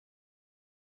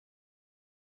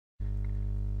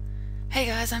Hey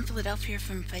guys, I'm Philadelphia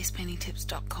from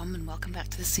facepaintingtips.com and welcome back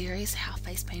to the series How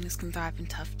Face Painters Can Thrive in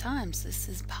Tough Times. This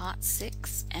is part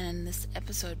 6, and in this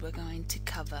episode we're going to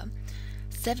cover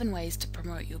 7 ways to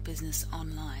promote your business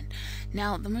online.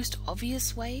 Now, the most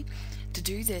obvious way to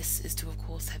do this is to, of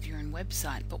course, have your own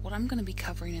website, but what I'm going to be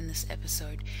covering in this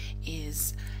episode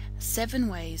is 7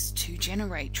 ways to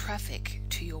generate traffic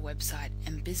to your website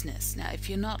and business. Now, if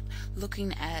you're not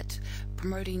looking at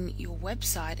promoting your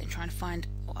website and trying to find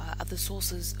other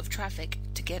sources of traffic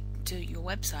to get to your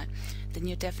website, then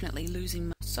you're definitely losing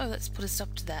money. So let's put a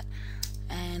stop to that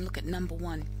and look at number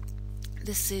 1.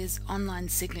 This is online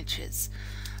signatures.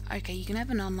 Okay, you can have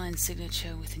an online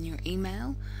signature within your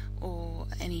email or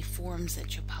any forums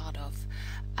that you're part of.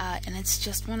 And it's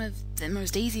just one of the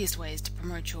most easiest ways to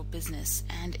promote your business,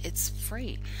 and it's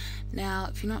free. Now,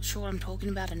 if you're not sure what I'm talking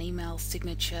about, an email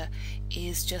signature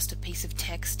is just a piece of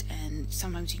text, and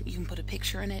sometimes you can put a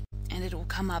picture in it, and it will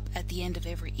come up at the end of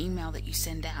every email that you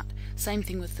send out. Same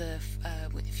thing with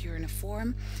if you're in a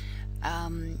forum.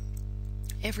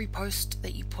 Every post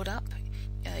that you put up,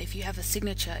 if you have a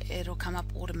signature, it'll come up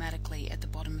automatically at the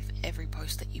bottom of every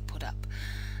post that you put up.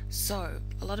 So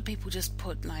a lot of people just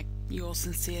put like yours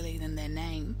sincerely then their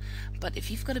name, but if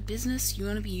you've got a business, you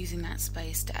want to be using that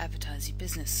space to advertise your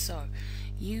business. So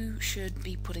you should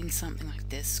be putting something like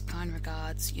this: kind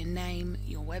regards, your name,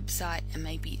 your website, and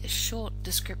maybe a short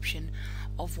description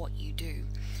of what you do.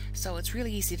 So it's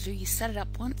really easy to do. You set it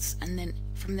up once, and then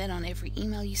from then on, every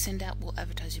email you send out will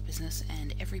advertise your business,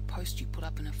 and every post you put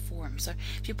up in a forum. So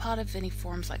if you're part of any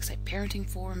forums, like say parenting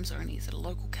forums or any sort of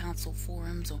local council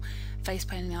forums or face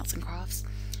painting arts and crafts,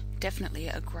 definitely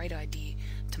a great idea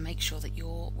to make sure that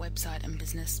your website and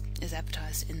business is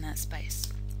advertised in that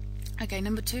space. Okay,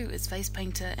 number 2 is face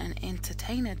painter and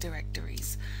entertainer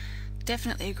directories.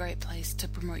 Definitely a great place to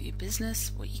promote your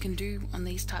business. What you can do on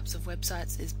these types of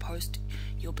websites is post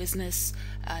your business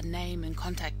name and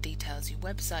contact details, your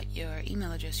website, your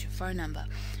email address, your phone number,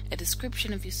 a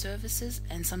description of your services,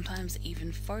 and sometimes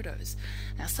even photos.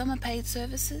 Now, some are paid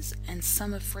services and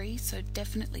some are free, so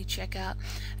definitely check out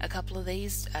a couple of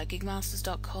these: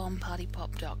 gigmasters.com,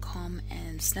 partypop.com,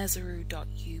 and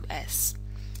snazaroo.us.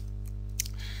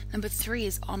 Number 3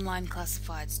 is online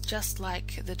classifieds. Just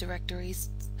like the directories,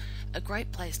 a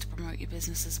great place to promote your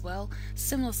business as well.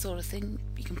 Similar sort of thing.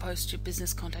 You can post your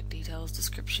business contact details,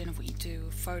 description of what you do,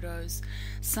 photos.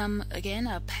 Some, again,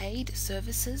 are paid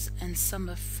services and some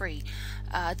are free.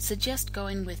 I'd suggest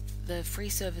going with the free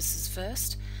services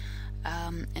first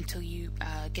until you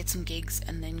get some gigs,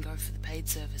 and then go for the paid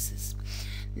services.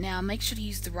 Now, make sure to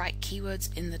use the right keywords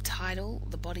in the title,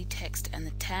 the body text, and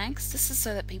the tags. This is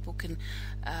so that people can...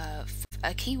 a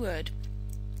keyword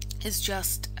is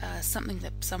just something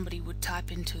that somebody would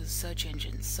type into the search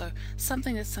engines. So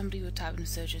something that somebody would type into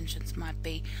search engines might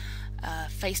be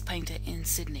face painter in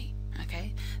Sydney.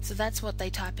 Okay, so that's what they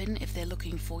type in if they're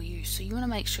looking for you. So you want to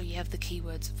make sure you have the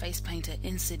keywords face painter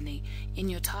in Sydney in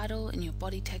your title, in your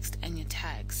body text, and your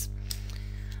tags.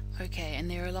 Okay,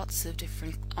 and there are lots of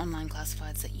different online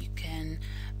classifieds that you can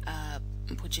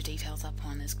put your details up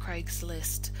on. There's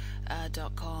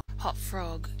Craigslist.com,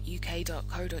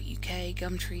 hotfroguk.co.uk,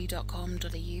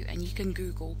 gumtree.com.au, and you can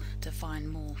Google to find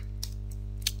more.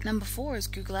 Number 4 is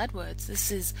Google AdWords.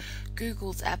 This is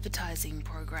Google's advertising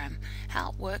program.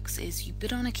 How it works is you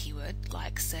bid on a keyword,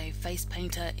 like say face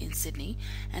painter in Sydney,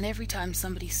 and every time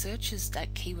somebody searches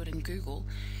that keyword in Google,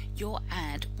 your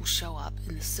ad will show up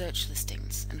in the search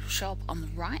listings, and it will show up on the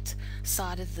right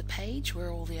side of the page where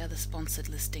all the other sponsored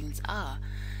listings are.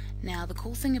 Now, the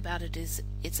cool thing about it is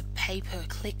it's a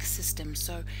pay-per-click system,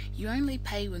 so you only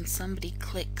pay when somebody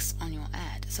clicks on your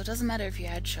ad. So it doesn't matter if your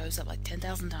ad shows up like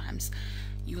 10,000 times.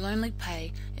 You'll only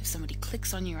pay if somebody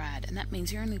clicks on your ad, and that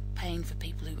means you're only paying for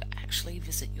people who actually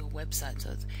visit your website,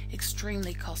 so it's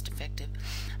extremely cost effective.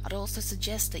 I'd also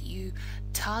suggest that you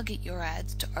target your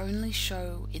ads to only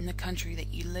show in the country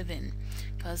that you live in,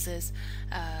 because there's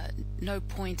no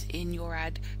point in your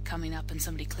ad coming up and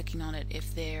somebody clicking on it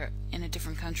if they're in a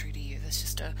different country to you. That's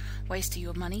just a waste of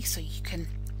your money, so you can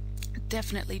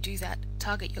definitely do that.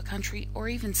 Target your country or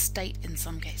even state in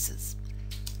some cases.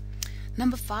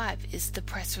 Number 5 is the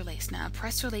press release. Now, a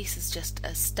press release is just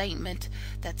a statement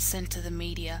that's sent to the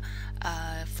media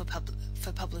for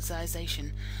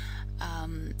publicization.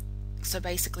 So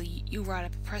basically, you write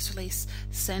up a press release,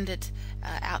 send it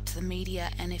out to the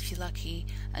media, and if you're lucky,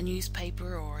 a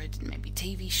newspaper or maybe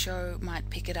TV show might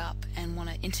pick it up and want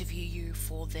to interview you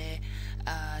for their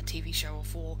TV show or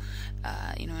for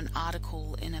an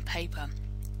article in a paper.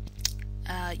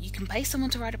 You can pay someone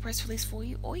to write a press release for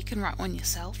you, or you can write one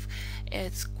yourself.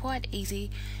 It's quite easy.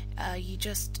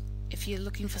 If you're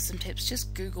looking for some tips,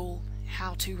 just Google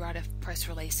how to write a press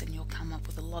release, and you'll come up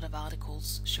with a lot of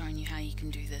articles showing you how you can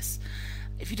do this.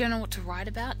 If you don't know what to write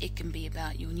about, it can be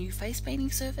about your new face painting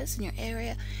service in your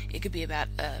area. It could be about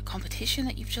a competition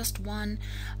that you've just won,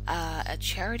 a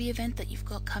charity event that you've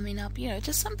got coming up,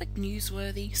 just something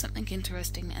newsworthy, something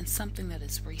interesting, and something that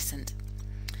is recent.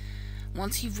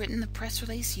 Once you've written the press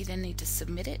release, you then need to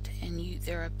submit it, and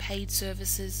there are paid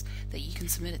services that you can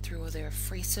submit it through, or there are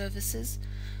free services.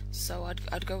 So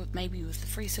I'd go with the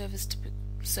free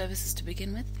services to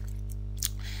begin with.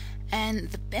 And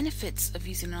the benefits of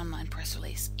using an online press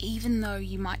release, even though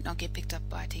you might not get picked up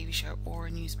by a TV show or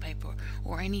a newspaper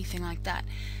or anything like that,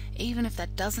 even if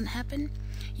that doesn't happen,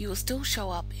 you will still show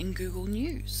up in Google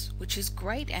News, which is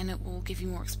great, and it will give you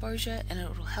more exposure, and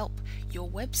it will help your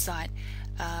website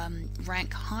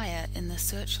rank higher in the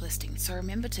search listing. So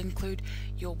remember to include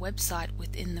your website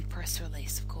within the press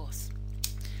release, of course.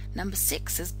 Number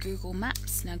 6 is Google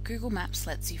Maps. Now, Google Maps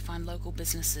lets you find local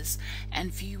businesses and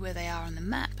view where they are on the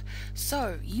map.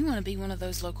 So you want to be one of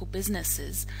those local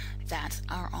businesses that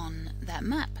are on that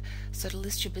map. So to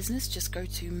list your business, just go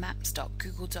to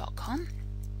maps.google.com.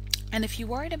 And if you're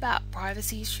worried about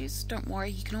privacy issues, don't worry.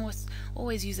 You can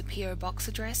always use a PO box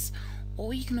address,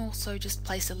 or you can also just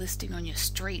place a listing on your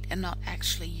street and not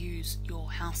actually use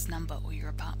your house number or your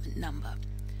apartment number.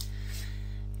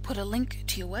 Put a link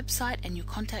to your website and your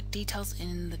contact details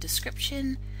in the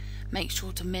description. Make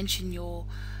sure to mention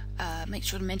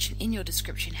in your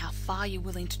description how far you're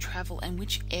willing to travel and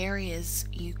which areas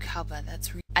you cover.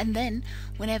 And then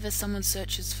whenever someone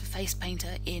searches for face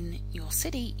painter in your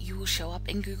city, you will show up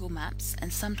in Google Maps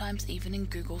and sometimes even in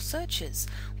Google searches,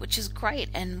 which is great,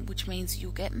 and which means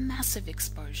you'll get massive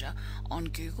exposure on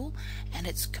Google, and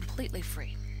it's completely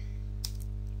free.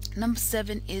 Number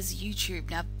 7 is YouTube.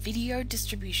 Now, video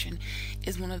distribution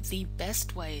is one of the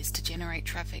best ways to generate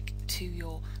traffic to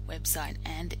your website,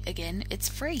 and again, it's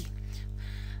free.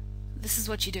 This is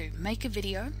what you do. Make a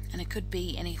video, and it could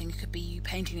be anything. It could be you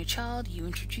painting a child, you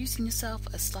introducing yourself,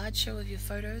 a slideshow of your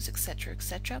photos, etc.,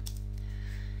 etc.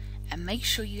 And make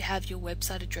sure you have your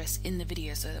website address in the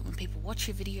video so that when people watch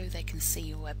your video, they can see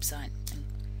your website. And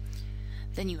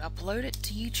then you upload it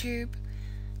to YouTube.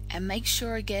 And make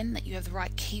sure again that you have the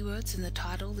right keywords in the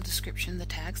title, the description, the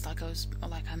tags, like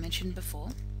I mentioned before.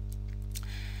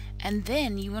 And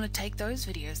then you want to take those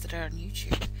videos that are on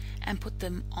YouTube and put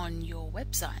them on your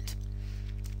website.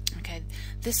 Okay,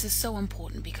 this is so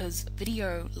important because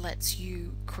video lets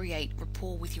you create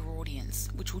rapport with your audience,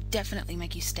 which will definitely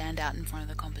make you stand out in front of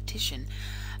the competition.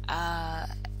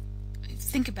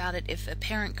 Think about it. If a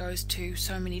parent goes to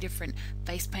so many different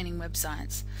face painting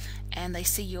websites and they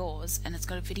see yours and it's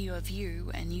got a video of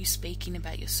you and you speaking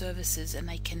about your services, and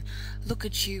they can look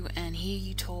at you and hear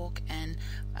you talk and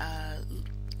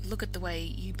look at the way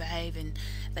you behave, and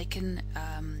they can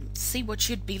see what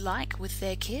you'd be like with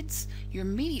their kids, you're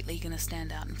immediately going to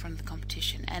stand out in front of the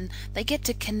competition, and they get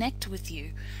to connect with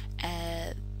you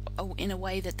in a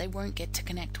way that they won't get to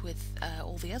connect with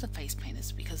all the other face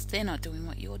painters because they're not doing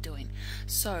what you're doing.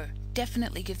 So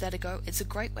definitely give that a go. It's a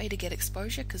great way to get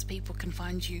exposure because people can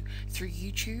find you through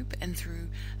YouTube and through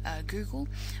Google,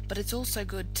 but it's also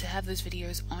good to have those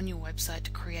videos on your website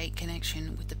to create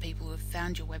connection with the people who have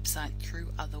found your website through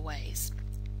other ways.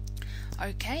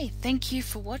 Okay, thank you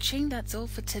for watching. That's all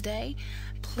for today.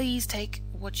 Please take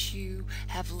what you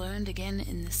have learned again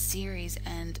in this series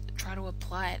and try to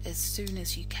apply it as soon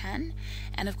as you can.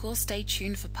 And of course, stay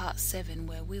tuned for part 7,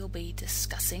 where we'll be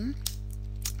discussing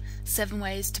 7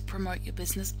 ways to promote your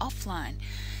business offline.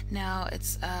 Now,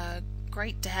 it's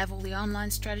great to have all the online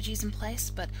strategies in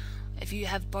place, but if you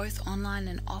have both online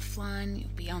and offline, you'll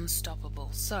be unstoppable.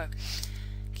 So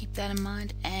keep that in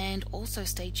mind, and also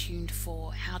stay tuned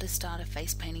for how to start a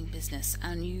face painting business,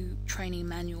 our new training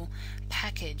manual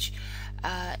package.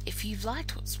 If you've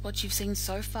liked what you've seen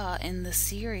so far in the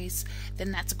series,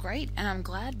 then that's great, and I'm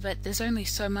glad, but there's only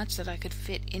so much that I could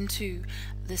fit into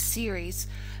the series,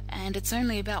 and it's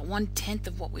only about 1/10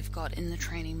 of what we've got in the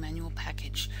training manual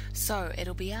package. So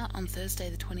it'll be out on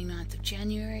Thursday the 29th of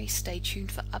January. Stay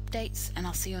tuned for updates, and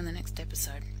I'll see you on the next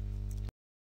episode.